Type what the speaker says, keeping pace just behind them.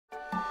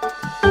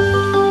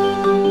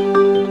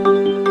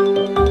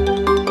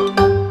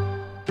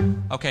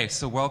Okay,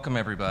 so welcome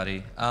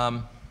everybody.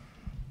 I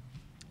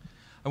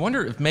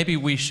wonder if maybe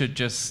we should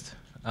just,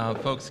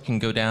 folks can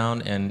go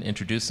down and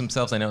introduce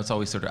themselves. I know it's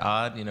always sort of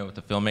odd, you know, with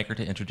the filmmaker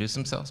to introduce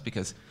themselves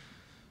because,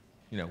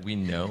 you know, we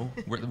know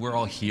we're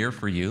all here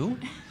for you.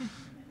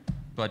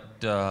 But,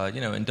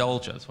 you know,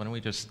 indulge us. Why don't we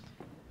just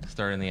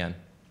start in the end?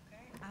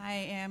 I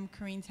am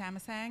Karine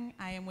Tamasang.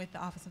 I am with the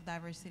Office of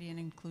Diversity and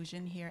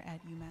Inclusion here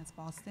at UMass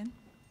Boston.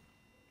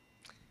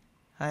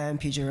 Hi, I'm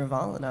PJ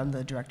Raval, and I'm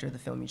the director of the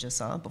film you just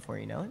saw, Before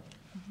You Know It.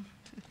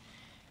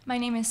 My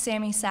name is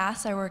Sammy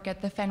Sass. I work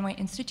at the Fenway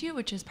Institute,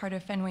 which is part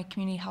of Fenway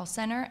Community Health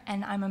Center,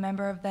 and I'm a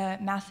member of the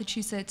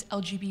Massachusetts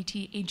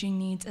LGBT Aging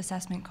Needs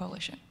Assessment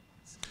Coalition.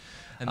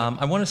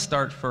 I want to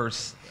start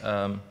first,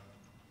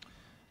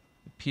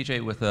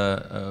 PJ, with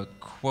a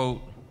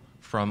quote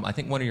from, I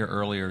think, one of your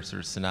earlier sort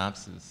of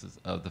synopses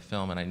of the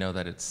film, and I know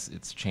that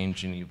it's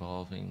changing,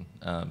 evolving.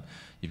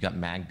 You've got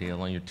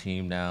Magdale on your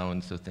team now,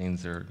 and so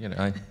things are, you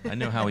know, I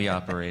know how he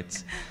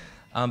operates.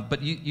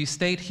 But you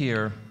state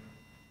here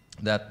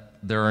that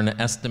there are an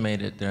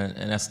estimated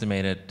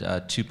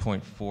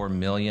 2.4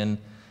 million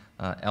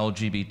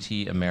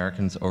LGBT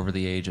Americans over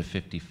the age of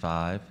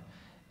 55,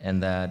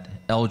 and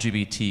that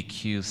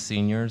LGBTQ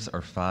seniors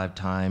are 5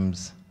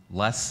 times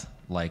less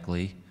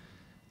likely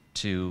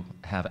to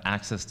have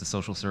access to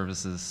social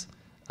services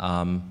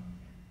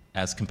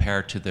as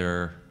compared to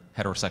their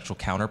heterosexual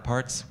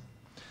counterparts.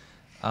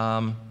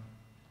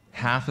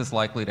 Half as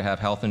likely to have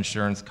health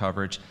insurance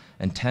coverage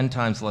and 10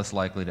 times less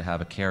likely to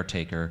have a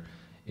caretaker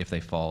if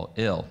they fall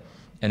ill.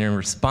 And in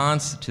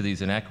response to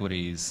these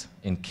inequities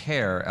in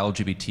care,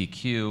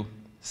 LGBTQ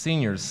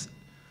seniors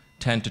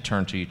tend to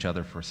turn to each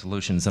other for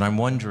solutions. And I'm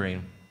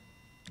wondering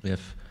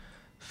if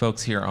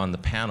folks here on the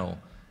panel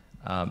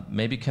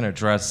maybe can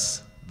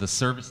address the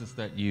services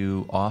that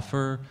you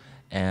offer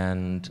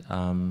and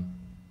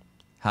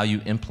how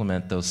you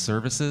implement those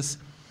services.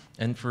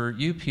 And for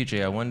you,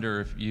 PJ, I wonder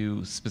if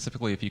you,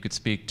 specifically, if you could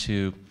speak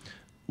to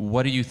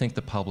what do you think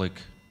the public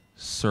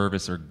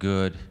service or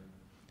good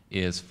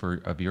is for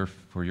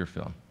your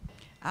film?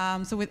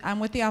 I'm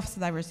with the Office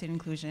of Diversity and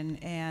Inclusion,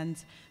 and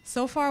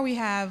so far we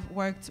have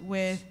worked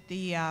with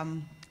the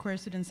Queer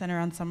Student Center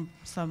on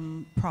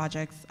some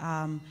projects,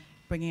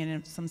 bringing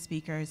in some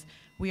speakers.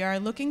 We are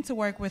looking to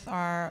work with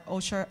our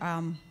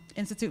OSHA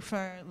Institute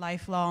for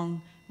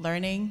Lifelong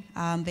Learning.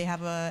 They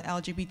have a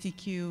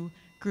LGBTQ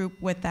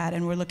group with that,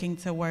 and we're looking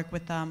to work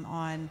with them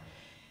on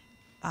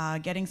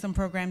getting some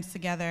programs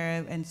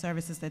together and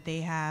services that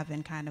they have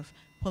and kind of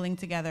pulling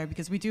together,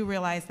 because we do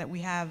realize that we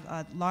have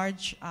a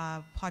large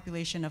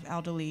population of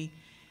elderly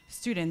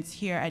students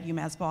here at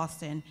UMass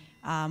Boston.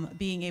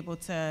 Being able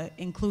to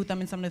include them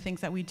in some of the things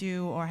that we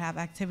do or have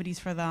activities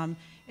for them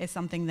is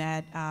something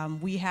that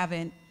we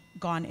haven't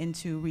gone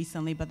into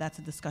recently, but that's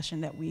a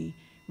discussion that we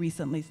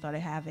recently started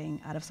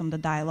having out of some of the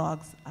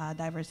dialogues,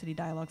 diversity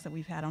dialogues that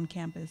we've had on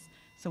campus.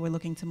 So we're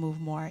looking to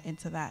move more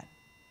into that.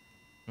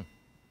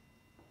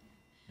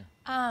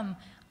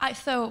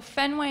 So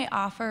Fenway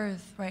offers,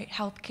 right,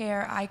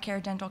 healthcare, eye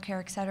care, dental care,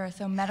 et cetera,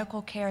 so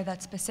medical care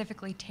that's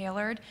specifically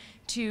tailored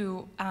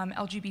to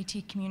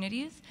LGBT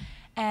communities.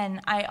 And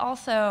I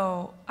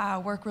also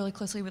work really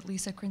closely with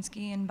Lisa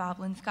Krinsky and Bob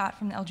Linscott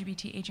from the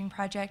LGBT Aging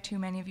Project, who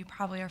many of you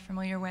probably are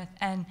familiar with.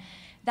 And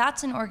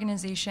that's an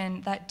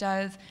organization that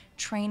does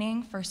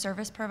training for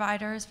service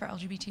providers for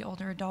LGBT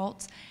older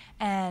adults,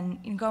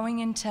 and going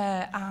into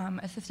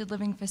assisted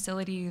living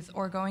facilities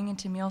or going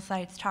into meal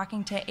sites,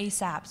 talking to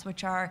ASAPs,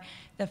 which are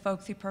the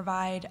folks who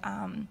provide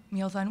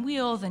Meals on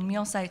Wheels and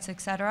meal sites,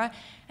 et cetera,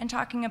 and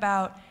talking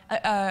about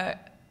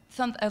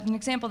an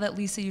example that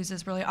Lisa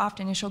uses really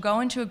often is she'll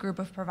go into a group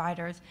of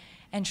providers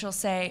and she'll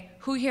say,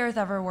 who here has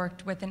ever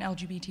worked with an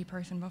LGBT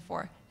person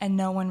before? And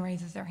no one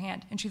raises their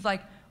hand. And she's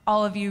like,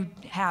 all of you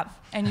have,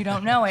 and you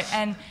don't know it.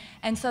 And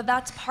so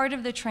that's part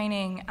of the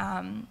training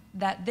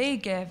that they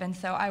give, and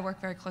so I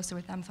work very closely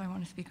with them, so I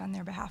want to speak on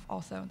their behalf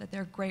also, that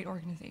they're a great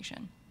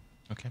organization.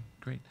 Okay,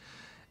 great.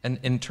 And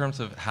in terms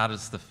of how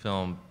does the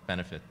film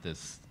benefit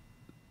this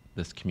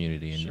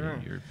community and Sure.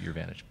 your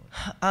vantage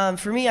point?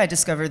 For me, I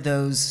discovered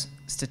those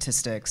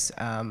statistics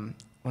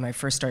when I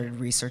first started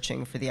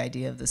researching for the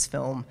idea of this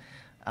film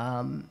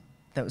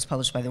that was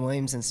published by the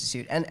Williams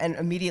Institute. And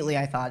immediately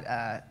I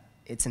thought,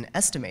 it's an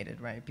estimated,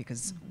 right?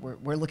 Because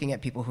we're looking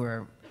at people who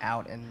are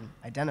out and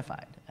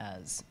identified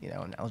as, you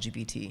know, an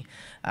LGBT,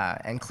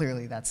 and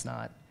clearly that's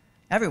not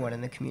everyone in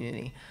the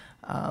community.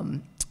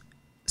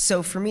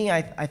 So for me,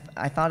 I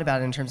thought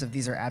about it in terms of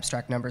these are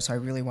abstract numbers, so I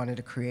really wanted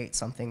to create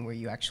something where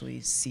you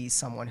actually see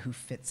someone who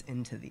fits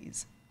into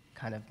these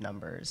kind of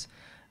numbers.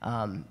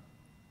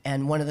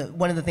 And one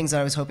of the things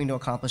that I was hoping to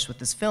accomplish with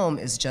this film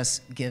is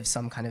just give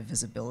some kind of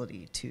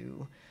visibility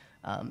to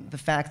the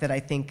fact that I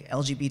think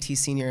LGBT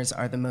seniors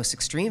are the most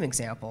extreme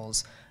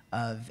examples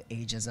of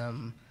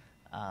ageism,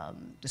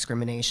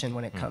 discrimination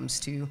when it comes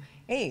to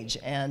age,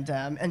 and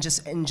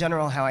just in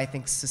general how I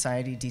think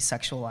society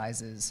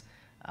desexualizes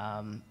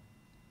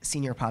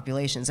senior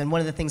populations. And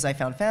one of the things I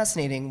found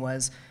fascinating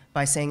was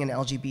by saying an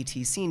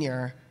LGBT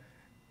senior,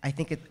 I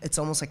think it's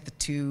almost like the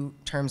two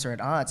terms are at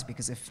odds,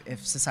 because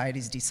if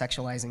society's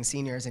desexualizing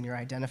seniors and you're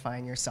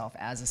identifying yourself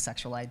as a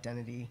sexual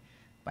identity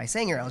by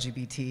saying you're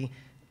LGBT,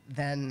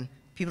 then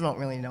people don't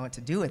really know what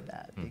to do with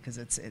that, because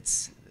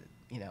it's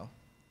you know,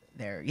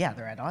 they're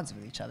at odds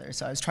with each other.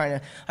 So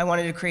I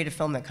wanted to create a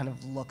film that kind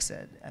of looks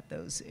at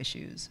those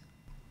issues.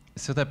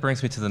 So that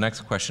brings me to the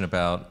next question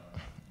about,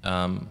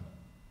 I'm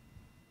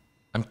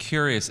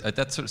curious,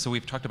 so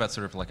we've talked about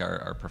sort of like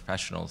our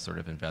professional sort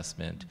of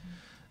investment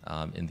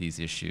in these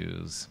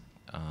issues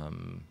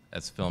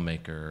as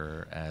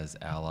filmmaker, as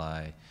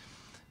ally,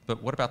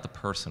 but what about the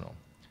personal?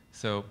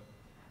 So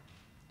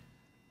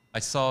I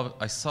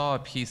saw a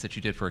piece that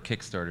you did for a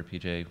Kickstarter,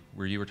 PJ,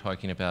 where you were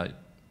talking about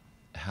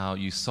how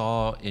you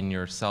saw in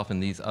yourself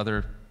and these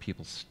other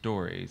people's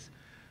stories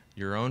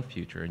your own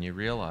future, and you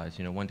realized,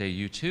 you know, one day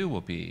you too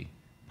will be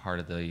part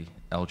of the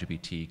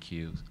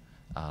LGBTQ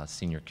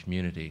senior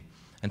community.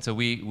 And so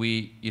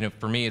we, you know,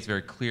 for me, it's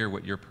very clear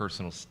what your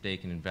personal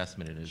stake and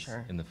investment is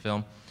in the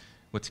film.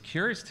 What's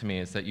curious to me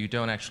is that you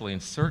don't actually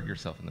insert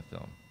yourself in the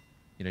film.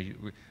 You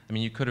know, I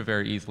mean, you could have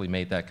very easily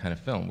made that kind of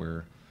film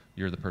where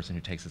you're the person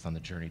who takes us on the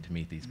journey to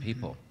meet these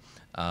people.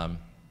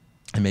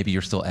 And maybe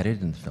you're still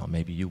editing the film.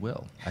 Maybe you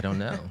will. I don't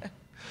know.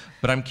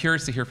 But I'm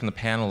curious to hear from the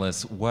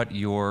panelists what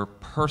your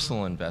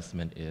personal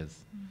investment is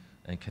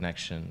and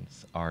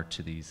connections are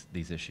to these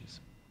issues.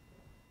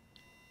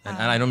 And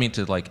I don't mean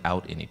to like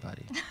out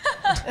anybody.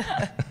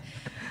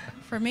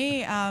 For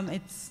me,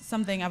 it's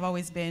something I've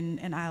always been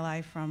an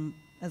ally from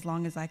as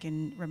long as I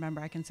can remember.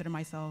 I consider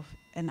myself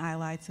an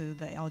ally to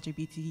the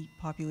LGBT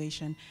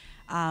population.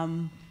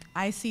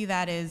 I see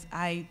that as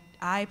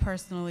I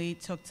personally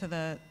took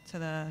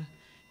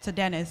to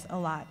Dennis a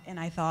lot, and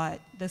I thought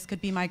this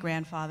could be my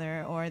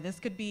grandfather, or this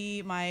could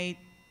be my,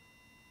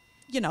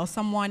 you know,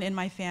 someone in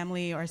my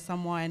family, or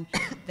someone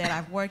that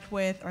I've worked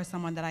with, or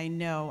someone that I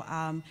know.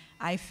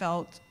 I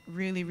felt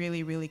really,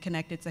 really, really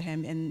connected to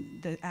him in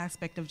the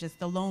aspect of just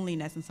the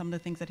loneliness, and some of the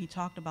things that he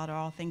talked about are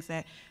all things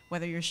that,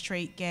 whether you're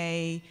straight,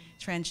 gay,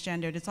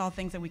 transgendered, it's all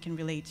things that we can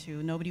relate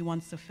to. Nobody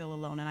wants to feel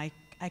alone, and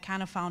I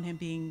kind of found him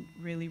being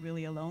really,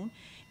 really alone,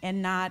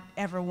 and not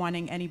ever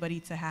wanting anybody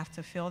to have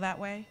to feel that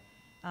way.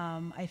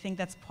 I think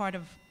that's part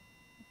of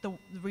the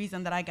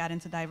reason that I got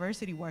into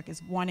diversity work,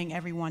 is wanting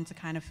everyone to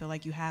kind of feel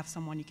like you have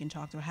someone you can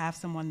talk to, or have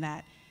someone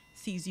that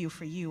sees you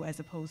for you, as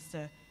opposed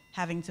to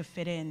having to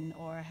fit in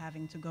or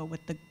having to go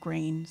with the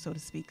grain, so to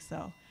speak.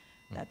 So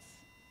that's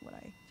what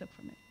I took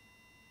from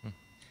it.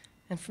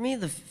 And for me,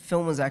 the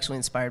film was actually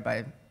inspired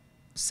by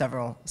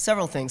several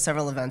things,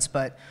 several events,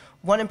 but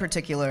one in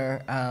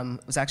particular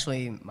was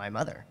actually my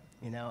mother,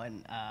 you know,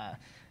 and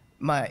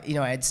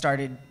I had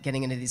started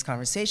getting into these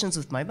conversations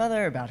with my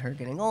mother about her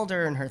getting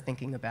older, and her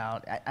thinking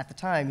about, at the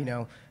time, you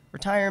know,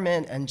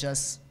 retirement, and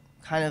just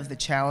kind of the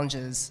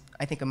challenges,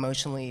 I think,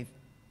 emotionally,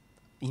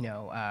 you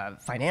know,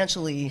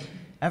 financially,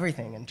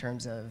 everything in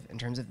terms of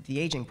the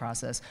aging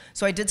process.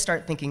 So I did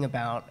start thinking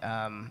about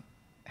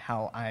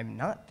how I'm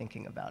not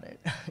thinking about it,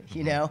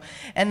 you know,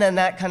 and then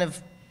that kind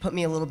of put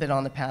me a little bit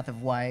on the path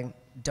of why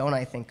don't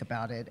I think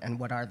about it, and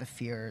what are the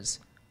fears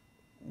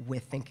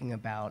with thinking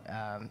about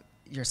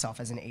yourself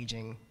as an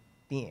aging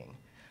being,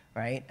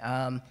 right?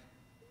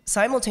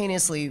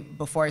 Simultaneously,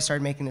 before I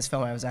started making this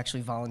film, I was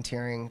actually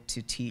volunteering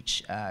to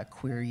teach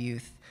queer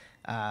youth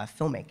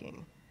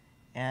filmmaking.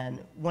 And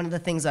one of the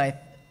things I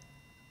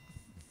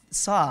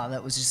saw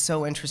that was just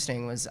so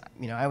interesting was,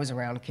 you know, I was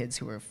around kids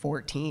who were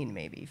 14,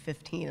 maybe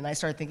 15, and I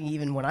started thinking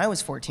even when I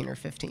was 14 or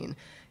 15,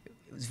 it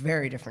was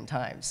very different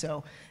times.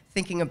 So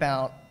thinking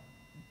about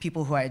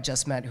people who I had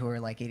just met who were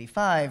like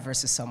 85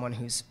 versus someone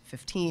who's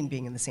 15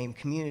 being in the same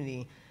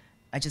community,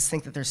 I just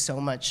think that there's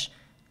so much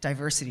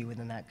diversity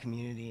within that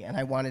community, and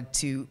I wanted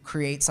to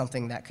create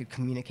something that could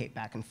communicate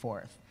back and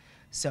forth.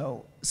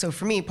 So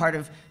for me, part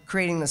of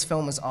creating this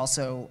film was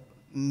also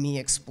me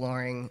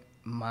exploring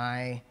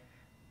my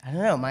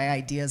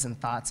ideas and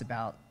thoughts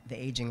about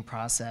the aging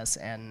process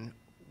and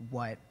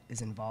what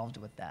is involved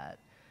with that.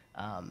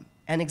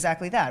 And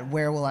exactly that,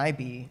 where will I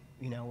be,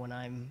 you know, when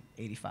I'm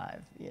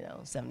 85, you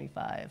know,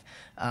 75?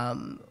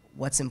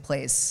 What's in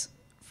place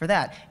for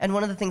that? And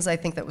one of the things I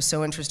think that was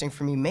so interesting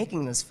for me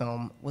making this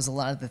film was a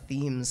lot of the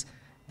themes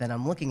that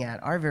I'm looking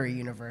at are very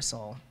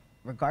universal,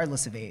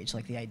 regardless of age,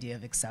 like the idea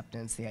of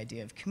acceptance, the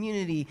idea of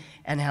community,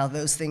 and how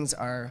those things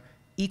are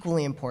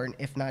equally important,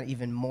 if not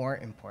even more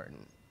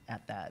important,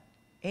 at that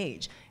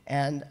age.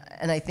 And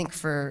I think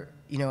for,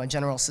 you know, a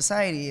general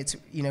society, it's,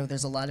 you know,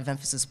 there's a lot of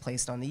emphasis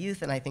placed on the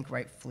youth, and I think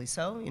rightfully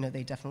so. You know,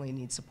 they definitely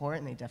need support,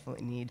 and they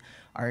definitely need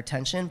our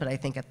attention, but I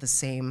think at the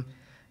same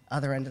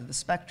other end of the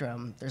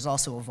spectrum, there's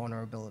also a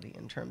vulnerability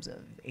in terms of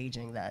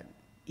aging that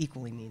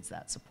equally needs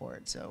that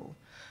support. So,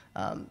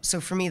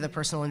 so for me, the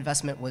personal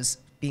investment was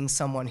being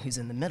someone who's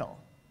in the middle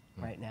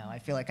right now. I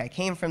feel like I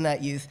came from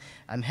that youth.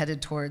 I'm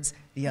headed towards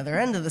the other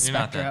end of the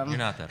spectrum. You're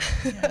not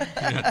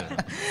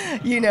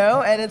that. You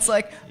know, and it's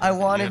like, I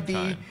want to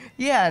be,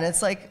 yeah, and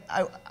it's like,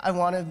 I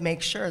want to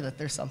make sure that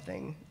there's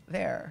something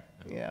there,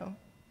 you know.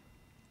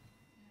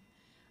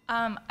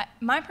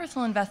 My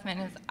personal investment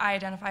is I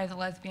identify as a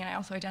lesbian. I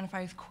also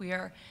identify as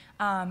queer,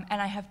 and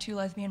I have 2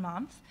 lesbian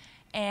moms.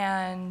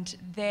 And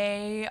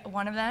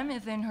one of them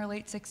is in her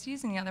late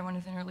 60s and the other one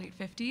is in her late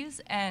 50s.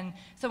 And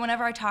so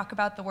whenever I talk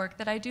about the work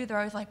that I do, they're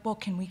always like, well,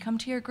 can we come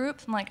to your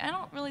groups? I'm like, I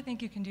don't really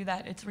think you can do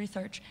that. It's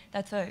research.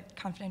 That's a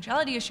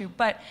confidentiality issue.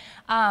 But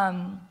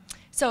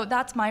so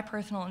that's my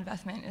personal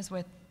investment, is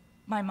with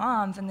my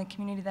moms and the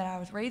community that I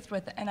was raised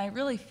with. And I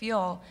really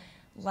feel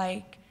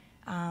like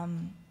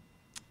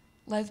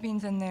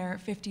lesbians in their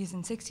 50s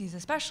and 60s,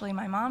 especially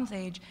my mom's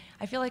age,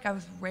 I feel like I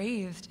was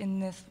raised in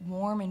this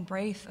warm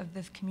embrace of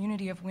this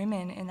community of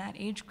women in that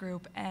age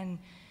group. And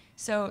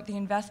so the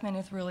investment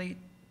is really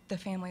the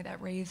family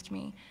that raised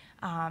me.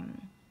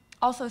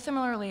 Also,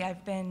 similarly,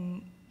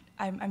 I'm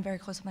very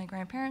close with my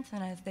grandparents,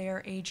 and as they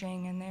are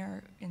aging and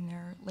they're in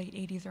their late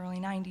 80s, early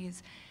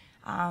 90s,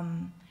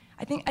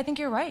 I think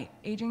you're right.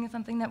 Aging is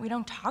something that we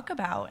don't talk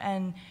about,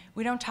 and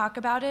we don't talk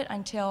about it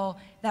until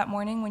that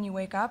morning when you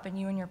wake up and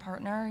you and your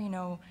partner,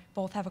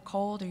 both have a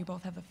cold or you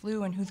both have the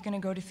flu, and who's going to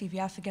go to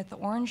CVS to get the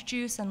orange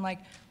juice, and like,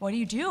 what do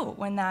you do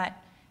when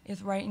that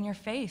is right in your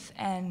face?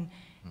 And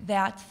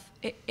as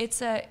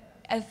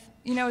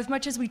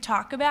much as we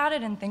talk about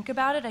it and think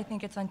about it, I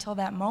think it's until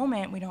that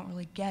moment we don't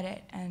really get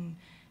it. And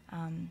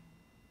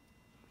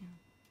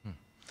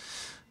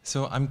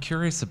So I'm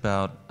curious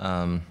about.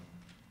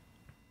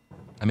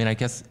 I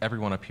guess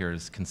everyone up here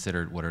has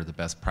considered what are the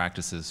best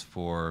practices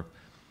for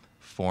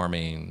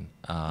forming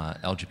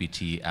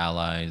LGBT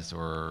allies,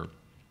 or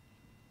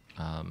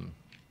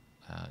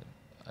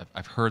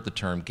I've heard the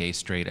term gay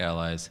straight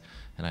allies,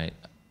 and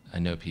I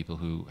know people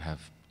who have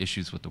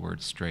issues with the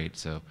word straight,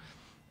 so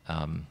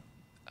I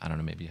don't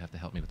know, maybe you have to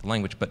help me with the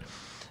language, but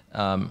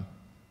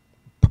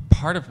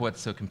part of what's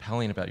so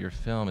compelling about your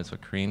film is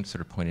what Corinne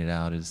sort of pointed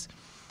out is,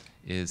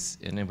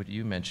 and then what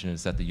you mentioned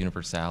is that the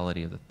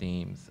universality of the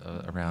themes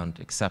around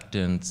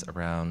acceptance,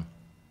 around,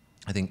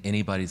 I think,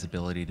 anybody's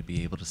ability to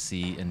be able to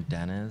see in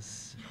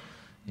Dennis,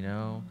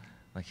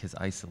 like his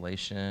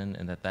isolation,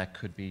 and that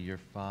could be your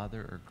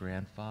father or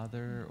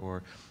grandfather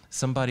or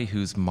somebody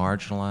who's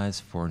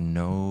marginalized for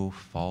no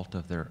fault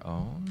of their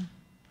own.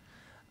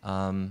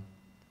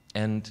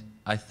 And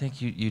I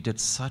think you did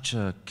such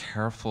a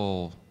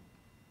careful,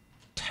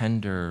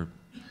 tender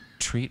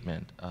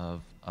treatment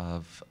of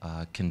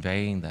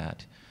conveying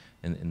that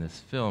in this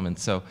film. And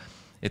so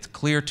it's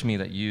clear to me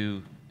that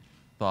you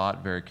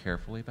thought very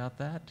carefully about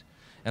that.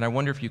 And I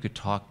wonder if you could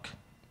talk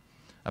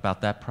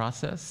about that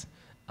process.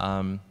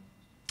 And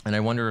I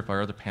wonder if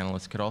our other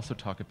panelists could also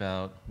talk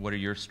about what are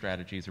your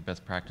strategies or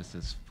best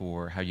practices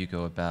for how you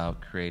go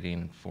about creating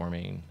and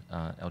forming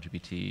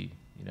LGBT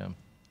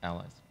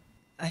allies.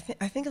 I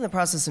think in the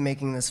process of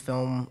making this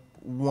film,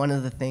 one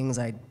of the things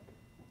I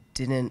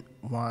didn't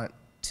want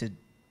to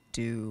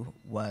do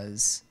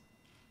was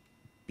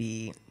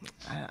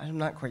I'm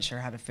not quite sure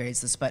how to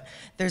phrase this, but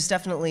there's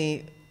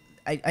definitely,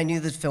 I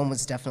knew the film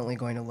was definitely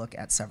going to look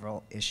at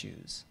several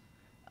issues.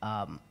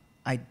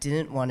 I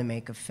didn't want to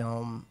make a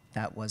film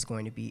that was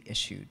going to be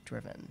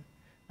issue-driven.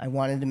 I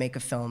wanted to make a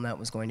film that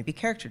was going to be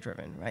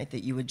character-driven, right?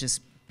 That you would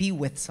just be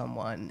with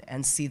someone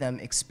and see them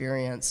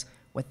experience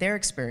what they're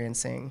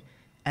experiencing,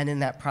 and in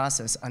that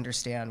process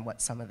understand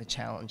what some of the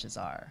challenges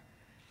are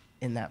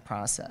in that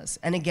process.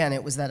 And again,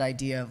 it was that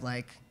idea of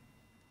like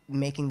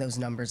making those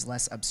numbers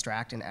less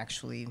abstract and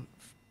actually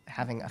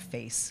having a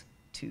face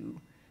to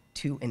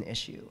an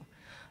issue.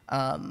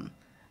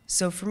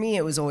 So for me,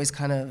 it was always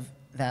kind of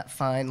that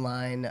fine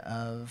line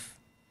of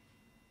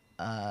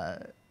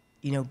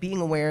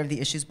being aware of the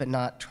issues but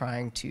not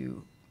trying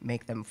to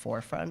make them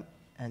forefront,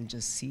 and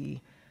just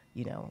see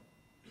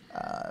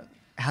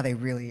how they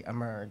really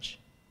emerge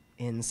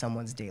in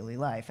someone's daily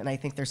life. And I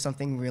think there's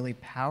something really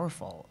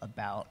powerful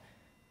about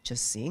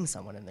just seeing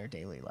someone in their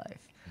daily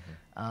life.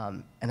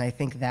 And I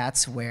think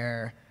that's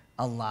where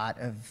a lot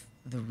of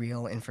the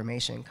real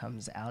information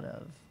comes out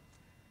of.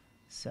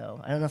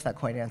 So I don't know if that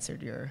quite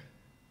answered your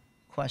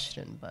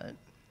question, but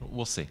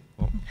we'll see.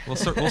 We'll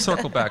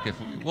circle back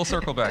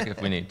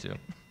if we need to.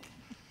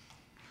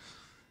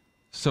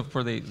 So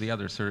for the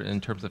others, sort of in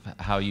terms of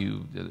how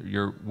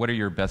what are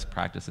your best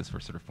practices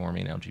for sort of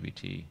forming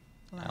LGBT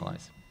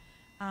allies?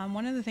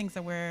 One of the things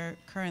that we're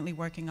currently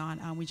working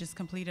on, we just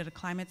completed a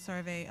climate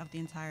survey of the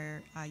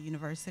entire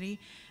university.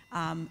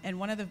 And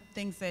one of the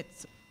things that,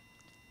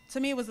 to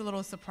me, was a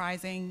little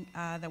surprising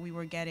that we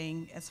were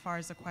getting as far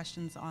as the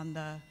questions on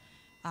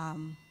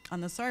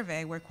the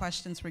survey were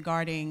questions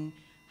regarding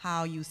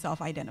how you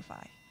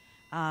self-identify.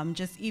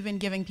 Just even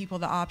giving people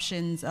the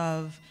options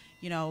of,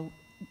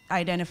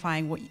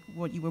 identifying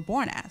what you were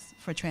born as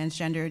for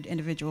transgendered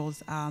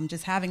individuals,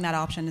 just having that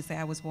option to say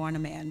I was born a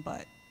man,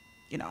 but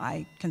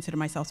I consider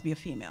myself to be a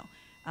female.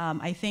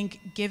 I think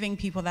giving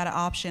people that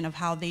option of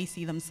how they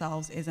see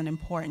themselves is an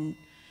important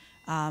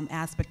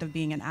aspect of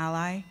being an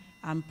ally.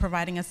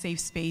 Providing a safe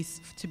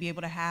space to be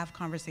able to have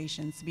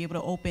conversations, to be able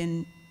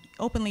to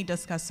openly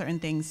discuss certain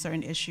things,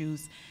 certain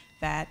issues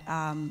that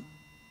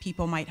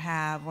people might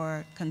have,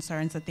 or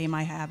concerns that they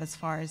might have as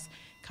far as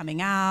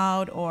coming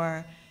out,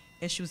 or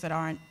issues that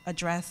aren't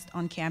addressed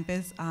on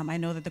campus. I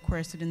know that the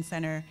Queer Student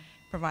Center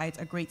provides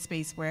a great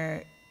space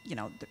where, you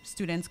know, the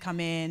students come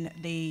in,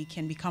 they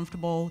can be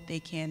comfortable, they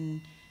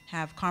can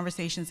have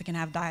conversations, they can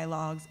have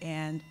dialogues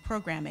and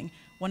programming.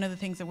 One of the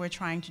things that we're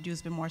trying to do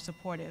is be more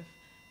supportive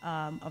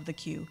of the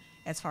Q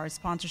as far as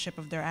sponsorship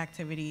of their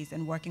activities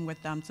and working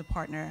with them to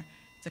partner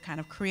to kind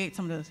of create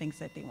some of the things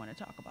that they want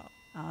to talk about.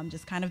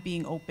 Just kind of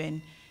being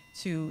open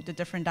to the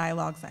different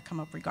dialogues that come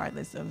up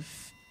regardless of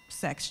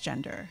sex,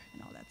 gender,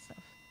 and all that stuff.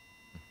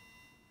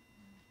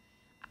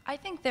 I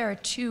think there are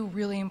two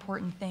really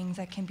important things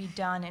that can be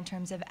done in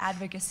terms of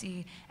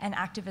advocacy and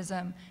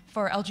activism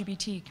for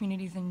LGBT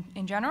communities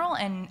in general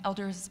and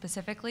elders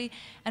specifically.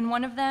 And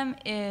one of them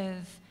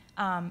is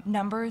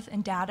numbers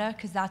and data,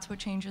 because that's what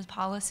changes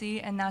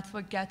policy and that's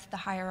what gets the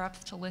higher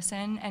ups to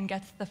listen and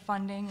gets the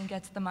funding and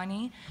gets the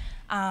money.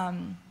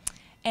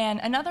 And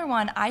another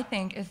one I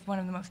think is one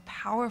of the most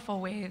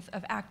powerful ways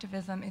of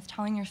activism is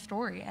telling your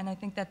story. And I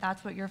think that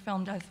that's what your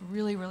film does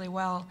really, really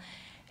well.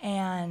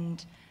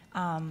 And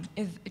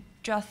is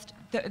just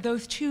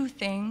those two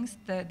things,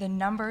 the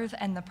numbers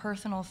and the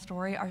personal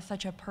story, are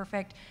such a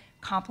perfect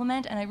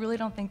complement, and I really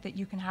don't think that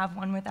you can have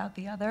one without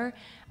the other.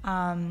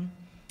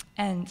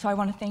 And so I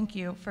want to thank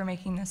you for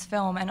making this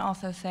film, and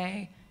also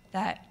say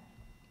that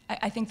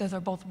I think those are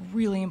both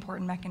really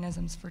important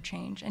mechanisms for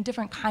change and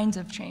different kinds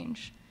of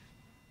change.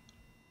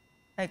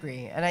 I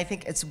agree, and I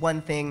think it's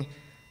one thing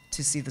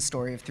to see the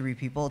story of 3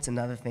 people. It's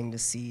another thing to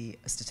see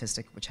a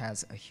statistic which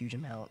has a huge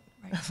amount,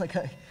 Right. like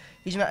a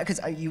huge amount, because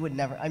you would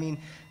never, I mean,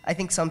 I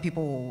think some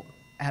people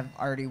have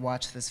already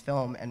watched this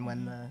film, and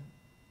when the,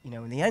 you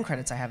know, in the end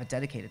credits, I have it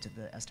dedicated to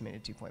the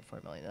estimated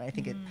 2.4 million, and I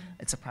think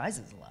it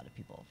surprises a lot of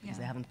people because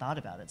they haven't thought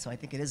about it. So I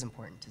think it is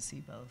important to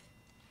see both.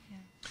 Yeah.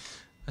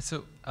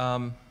 So,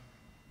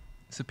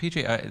 so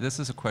PJ, this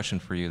is a question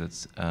for you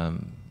that's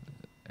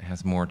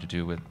has more to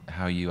do with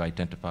how you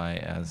identify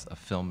as a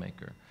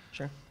filmmaker.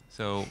 Sure.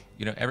 So,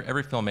 you know,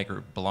 every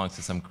filmmaker belongs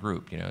to some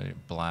group, you know,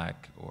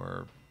 Black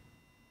or,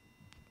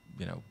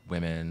 you know,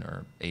 women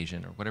or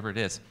Asian or whatever it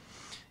is.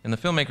 And the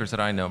filmmakers that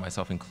I know,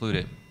 myself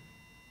included,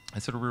 I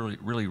sort of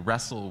really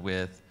wrestle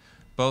with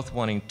both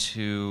wanting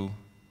to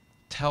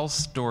tell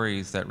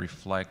stories that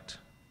reflect,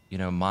 you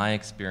know, my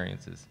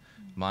experiences,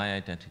 my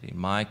identity,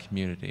 my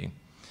community,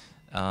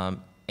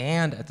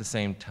 and at the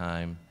same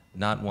time,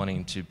 not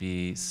wanting to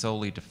be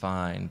solely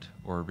defined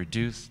or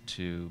reduced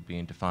to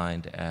being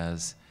defined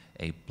as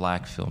a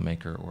Black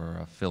filmmaker or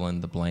a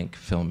fill-in-the-blank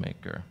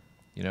filmmaker,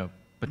 you know,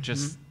 but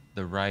just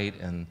the right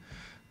and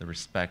the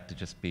respect to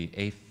just be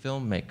a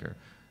filmmaker.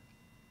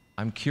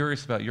 I'm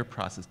curious about your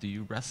process. Do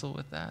you wrestle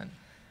with that?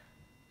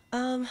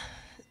 You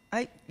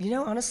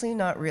know, honestly,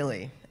 not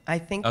really. I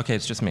think. Okay,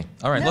 it's just me.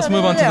 All right, let's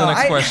move on to the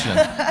next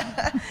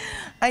question.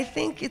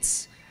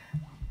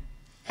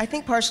 I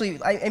think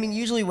partially, I mean,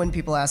 usually when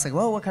people ask, like,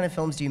 well, what kind of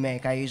films do you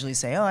make? I usually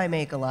say, oh, I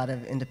make a lot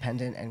of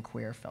independent and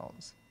queer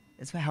films.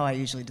 It's how I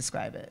usually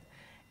describe it.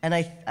 And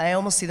I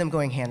almost see them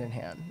going hand in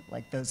hand,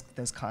 like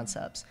those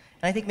concepts.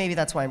 And I think maybe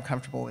that's why I'm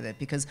comfortable with it,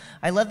 because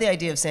I love the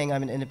idea of saying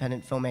I'm an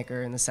independent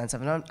filmmaker in the sense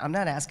of I'm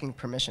not asking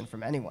permission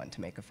from anyone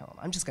to make a film.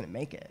 I'm just going to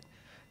make it,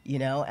 you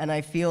know? And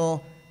I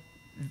feel,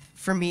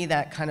 for me,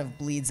 that kind of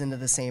bleeds into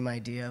the same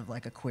idea of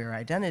like a queer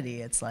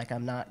identity. It's like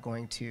I'm not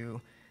going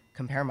to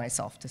compare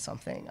myself to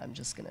something. I'm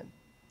just going to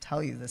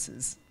tell you this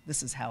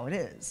is how it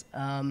is.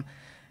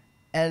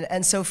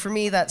 And so for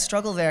me, that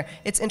struggle there,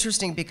 it's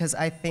interesting because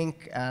I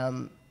think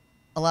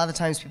a lot of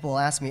times people will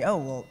ask me, oh,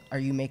 well, are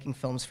you making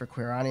films for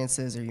queer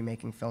audiences? Are you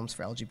making films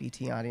for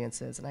LGBT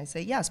audiences? And I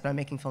say, yes, but I'm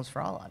making films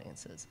for all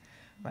audiences,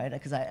 right?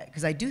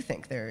 Because I do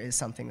think there is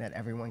something that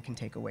everyone can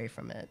take away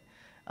from it.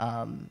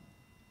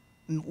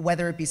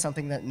 Whether it be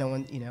something that no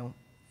one, you know,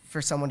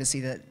 for someone to see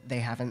that they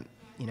haven't,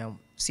 you know,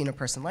 seen a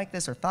person like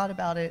this or thought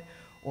about it,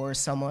 or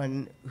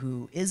someone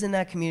who is in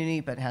that community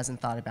but hasn't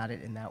thought about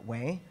it in that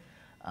way.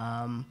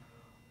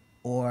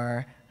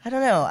 Or, I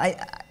don't know,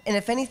 and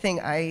if anything,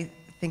 I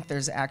think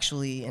there's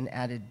actually an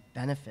added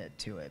benefit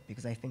to it,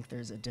 because I think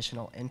there's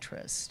additional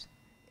interest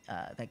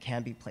that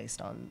can be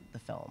placed on the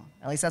film.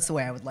 At least that's the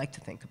way I would like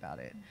to think about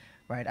it,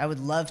 right? I would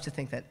love to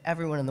think that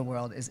everyone in the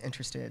world is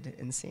interested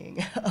in seeing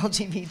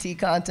LGBT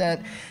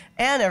content,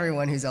 and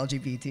everyone who's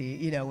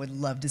LGBT, you know, would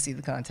love to see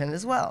the content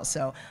as well.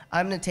 So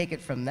I'm gonna take it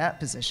from that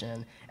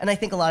position, and I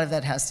think a lot of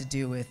that has to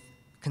do with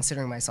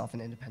considering myself an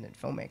independent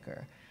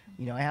filmmaker.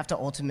 You know, I have to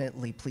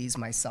ultimately please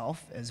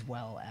myself as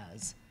well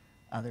as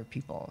other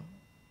people.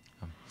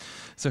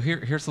 So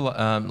here's the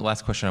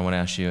last question I want to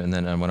ask you, and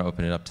then I want to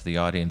open it up to the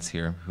audience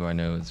here, who I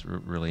know is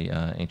really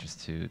anxious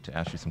to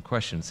ask you some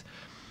questions.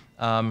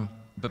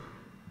 But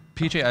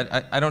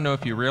PJ, I don't know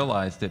if you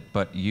realized it,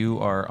 but you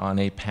are on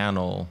a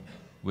panel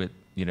with,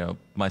 you know,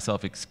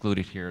 myself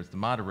excluded here as the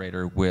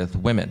moderator, with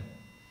women,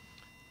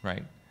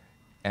 right?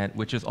 And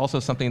which is also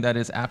something that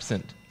is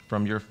absent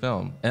from your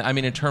film. And I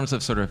mean, in terms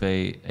of sort of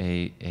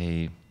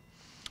a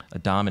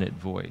dominant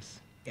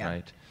voice,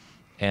 right?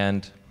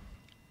 And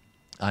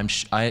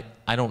I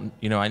don't,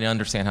 you know, I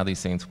understand how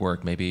these things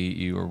work. Maybe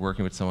you were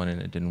working with someone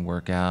and it didn't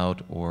work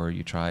out, or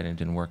you tried and it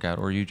didn't work out,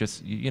 or you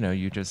just, you know,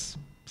 you just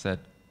said,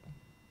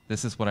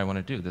 this is what I want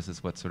to do. This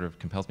is what sort of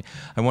compels me.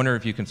 I wonder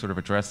if you can sort of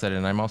address that,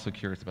 and I'm also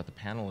curious about the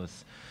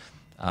panelists,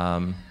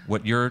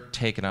 what your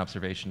take and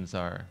observations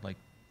are. Like,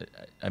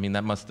 I mean,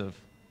 that must have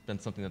been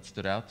something that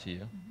stood out to you.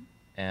 Mm-hmm.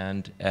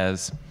 And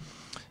as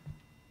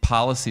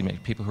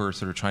policymakers, people who are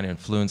sort of trying to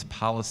influence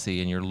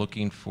policy, and you're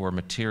looking for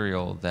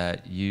material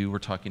that you were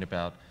talking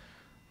about,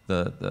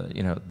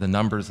 you know, the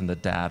numbers and the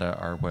data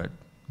are what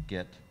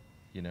get,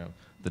 you know,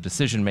 the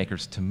decision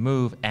makers to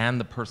move, and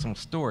the personal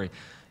story.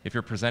 If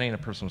you're presenting a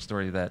personal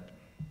story that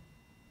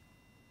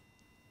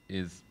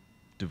is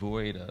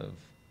devoid of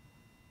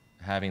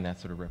having that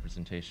sort of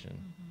representation,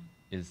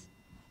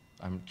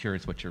 I'm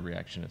curious what your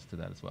reaction is to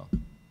that as well.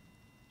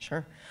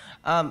 Sure.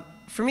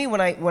 For me, when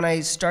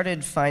I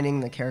started finding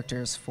the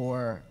characters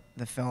for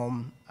the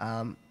film,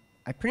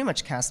 I pretty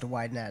much cast a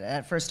wide net.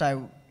 At first, I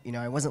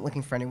wasn't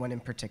looking for anyone in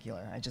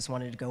particular. I just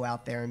wanted to go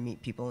out there and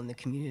meet people in the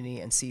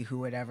community and see who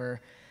would ever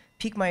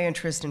pique my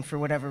interest, and for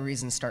whatever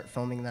reason start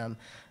filming them.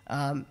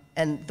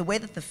 And the way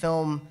that the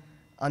film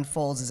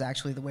unfolds is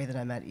actually the way that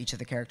I met each of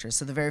the characters.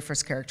 So the very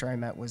first character I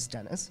met was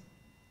Dennis.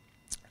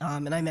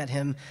 And I met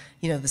him,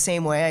 you know, the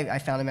same way. I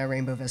found him at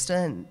Rainbow Vista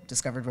and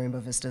discovered Rainbow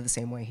Vista the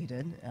same way he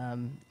did,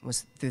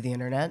 was through the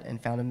internet,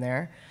 and found him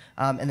there.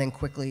 And then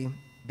quickly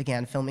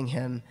began filming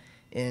him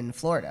in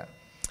Florida.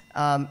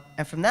 And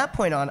from that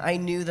point on, I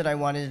knew that I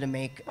wanted to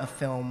make a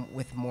film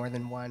with more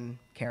than one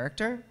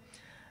character.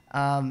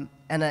 And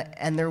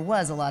there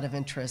was a lot of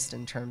interest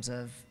in terms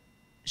of,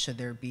 should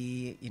there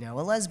be, you know,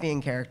 a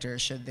lesbian character?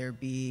 Should there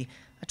be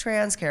a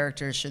trans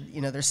character?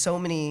 You know, there's so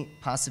many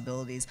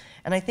possibilities.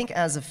 And I think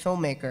as a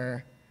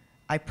filmmaker,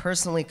 I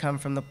personally come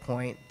from the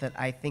point that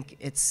I think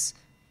it's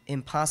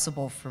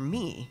impossible for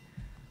me,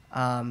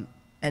 and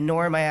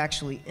nor am I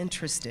actually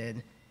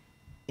interested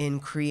in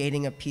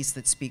creating a piece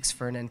that speaks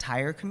for an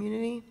entire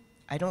community.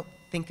 I don't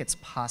think it's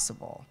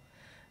possible.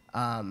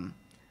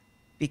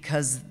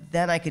 Because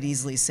then I could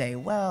easily say,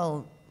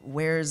 well,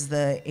 where's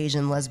the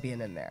Asian lesbian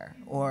in there?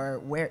 Or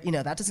where, you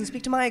know, that doesn't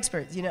speak to my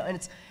experience, you know,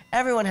 and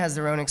everyone has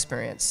their own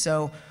experience.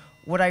 So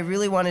what I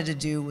really wanted to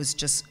do was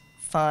just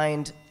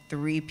find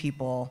 3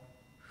 people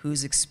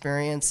whose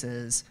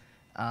experiences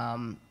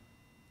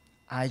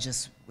I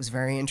just was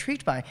very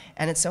intrigued by,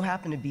 and it so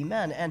happened to be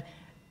men.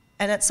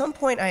 And at some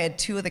point I had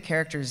 2 of the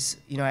characters,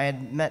 you know, I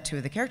had met 2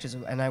 of the characters,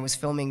 and I was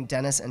filming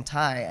Dennis and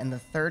Ty, and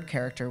the 3rd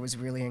character was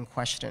really in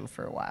question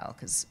for a while,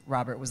 because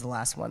Robert was the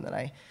last one that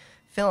I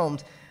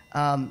filmed.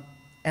 And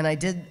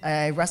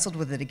I wrestled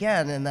with it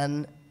again, and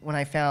then when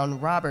I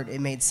found Robert,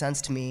 it made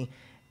sense to me.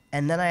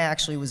 And then I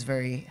actually was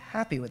very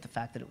happy with the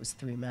fact that it was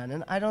 3 men.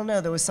 And I don't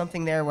know, there was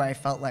something there where I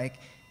felt like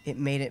it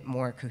made it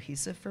more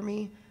cohesive for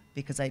me,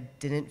 because I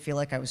didn't feel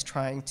like I was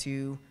trying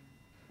to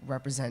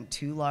represent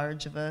too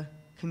large of a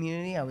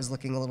community. I was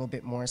looking a little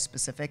bit more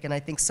specific. And I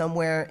think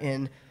somewhere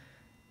in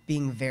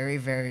being very,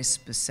 very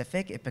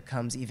specific, it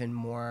becomes even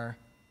more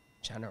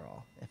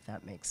general, if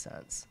that makes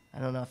sense. I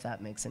don't know if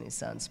that makes any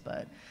sense,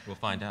 but we'll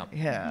find out.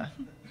 Yeah.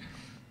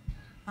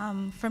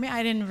 For me,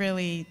 I didn't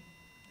really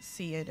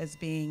see it as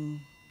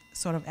being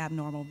sort of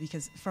abnormal,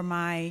 because from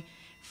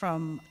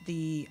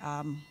the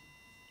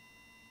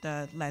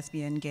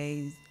lesbian,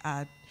 gay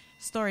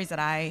stories that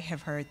I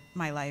have heard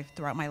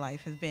throughout my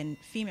life have been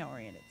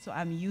female-oriented. So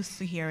I'm used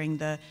to hearing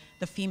the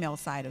female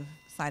side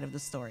of the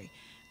story.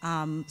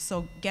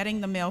 So getting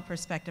the male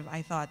perspective,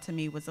 I thought, to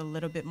me, was a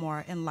little bit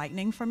more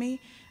enlightening for me.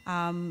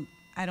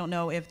 I don't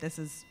know if this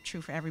is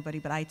true for everybody,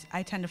 but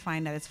I tend to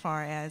find that as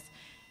far as,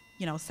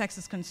 you know, sex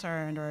is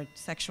concerned, or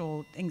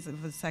sexual things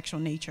of a sexual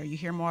nature, you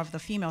hear more of the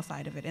female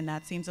side of it, and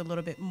that seems a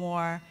little bit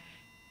more,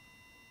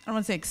 I don't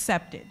want to say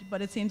accepted,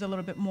 but it seems a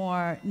little bit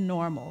more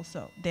normal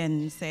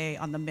than, say,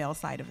 on the male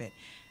side of it.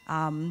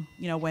 You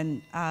know,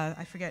 when,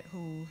 I forget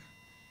who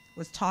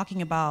was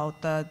talking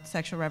about the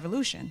sexual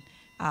revolution,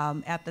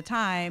 at the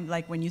time,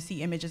 like when you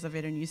see images of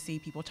it and you see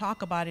people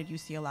talk about it, you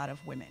see a lot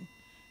of women.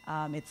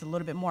 It's a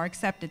little bit more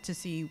accepted to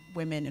see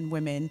women and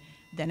women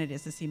than it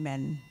is to see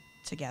men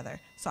together.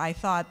 So I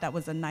thought that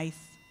was a nice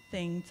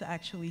thing to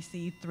actually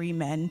see 3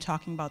 men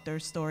talking about their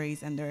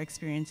stories and their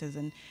experiences,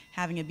 and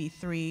having it be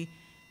 3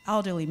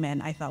 elderly men,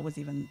 I thought was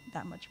even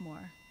that much more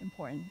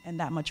important and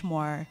that much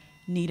more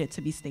needed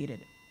to be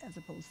stated, as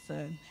opposed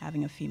to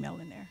having a female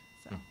in there.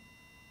 So.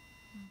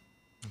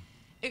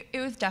 It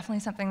was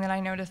definitely something that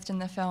I noticed in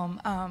the film.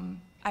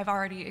 I've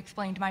already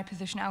explained my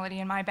positionality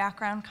and my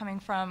background coming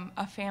from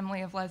a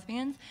family of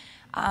lesbians.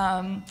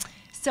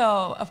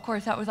 So of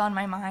course that was on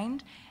my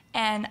mind.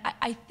 And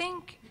I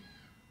think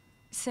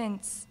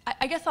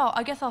I guess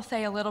I'll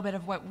say a little bit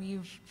of what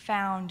we've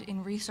found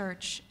in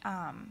research,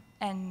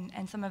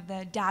 and some of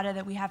the data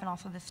that we have, and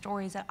also the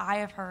stories that I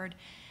have heard,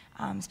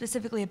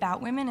 specifically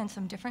about women, and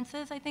some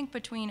differences, I think,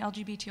 between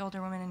LGBT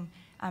older women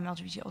and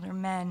LGBT older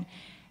men.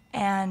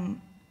 And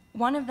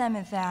one of them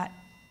is that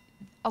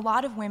a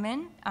lot of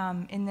women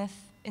in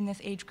this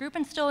age group,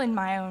 and still in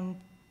my own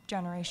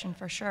generation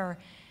for sure,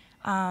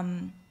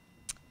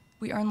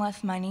 we earn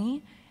less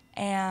money,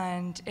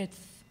 and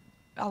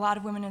a lot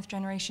of women in this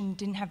generation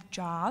didn't have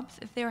jobs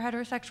if they were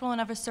heterosexual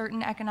and of a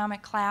certain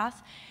economic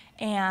class.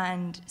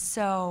 And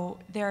so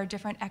there are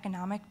different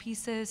economic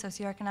pieces,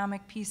 socioeconomic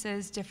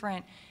pieces,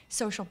 different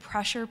social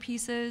pressure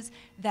pieces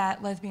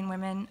that lesbian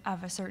women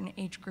of a certain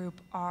age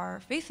group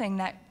are facing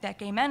that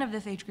gay men of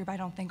this age group I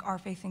don't think are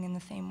facing in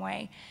the same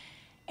way.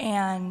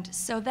 And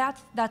so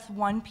that's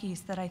one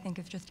piece that I think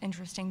is just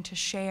interesting to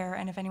share,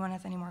 and if anyone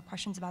has any more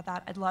questions about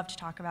that, I'd love to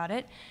talk about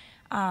it.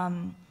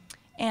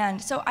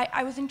 And so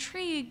I was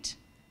intrigued,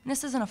 and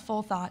this isn't a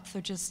full thought, so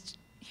just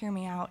hear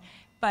me out,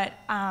 but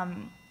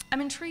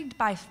I'm intrigued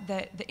by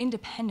the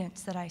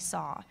independence that I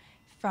saw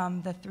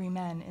from the three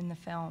men in the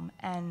film.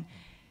 And,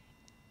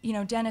 you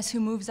know, Dennis, who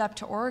moves up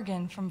to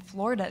Oregon from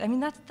Florida, I mean,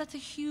 that's a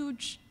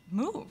huge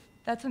move.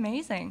 That's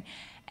amazing.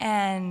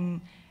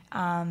 And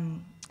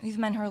these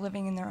men who are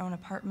living in their own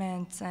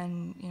apartments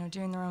and, you know,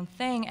 doing their own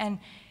thing. And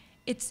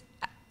it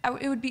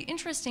would be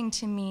interesting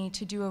to me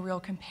to do a real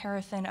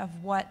comparison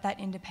of what that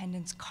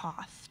independence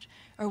cost,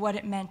 or what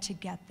it meant to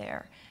get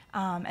there.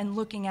 And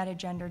looking at a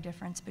gender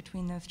difference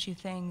between those two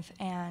things.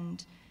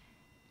 And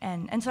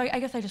so I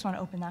guess I just want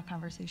to open that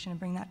conversation and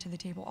bring that to the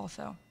table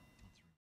also.